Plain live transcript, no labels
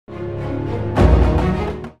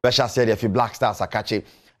Special said if Black Stars Akachi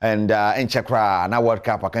and in Chekra na World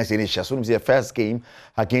Cup Agokansie ni share. So the first game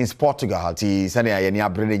against Portugal. Ti sani ayeni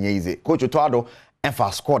abrene easy. Coach Otoado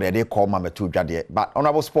emphasize squad they call mama to dwade. But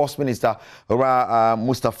Honorable Sports Minister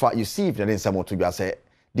Mustafa Yusuf na nsamo to dwa say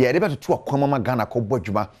the ebe to akwama Ghana ko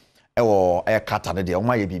bodwuma ewo Qatar de o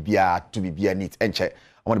ma ye bibia to bibia neat enche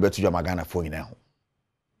o ma be to dwa Ghana for now.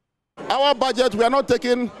 Our budget, we are not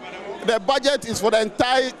taking. The budget is for the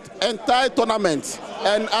entire tournament,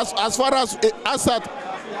 and as far as at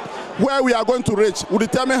where we are going to reach, we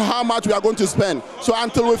determine how much we are going to spend. So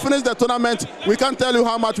until we finish the tournament, we can't tell you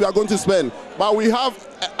how much we are going to spend. But we have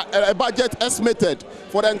a budget estimated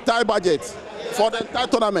for the entire budget, for the entire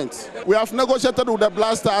tournament. We have negotiated with the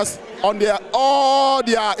Black Stars on all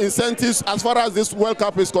their incentives as far as this World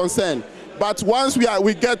Cup is concerned. But once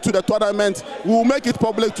we get to the tournament, we will make it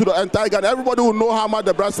public to the entire Ghana. Everybody will know how much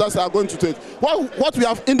the Black Stars are going to take. What we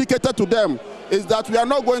have indicated to them is that we are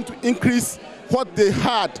not going to increase what they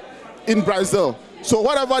had in Brazil. So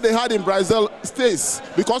whatever they had in Brazil stays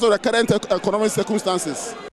because of the current economic circumstances.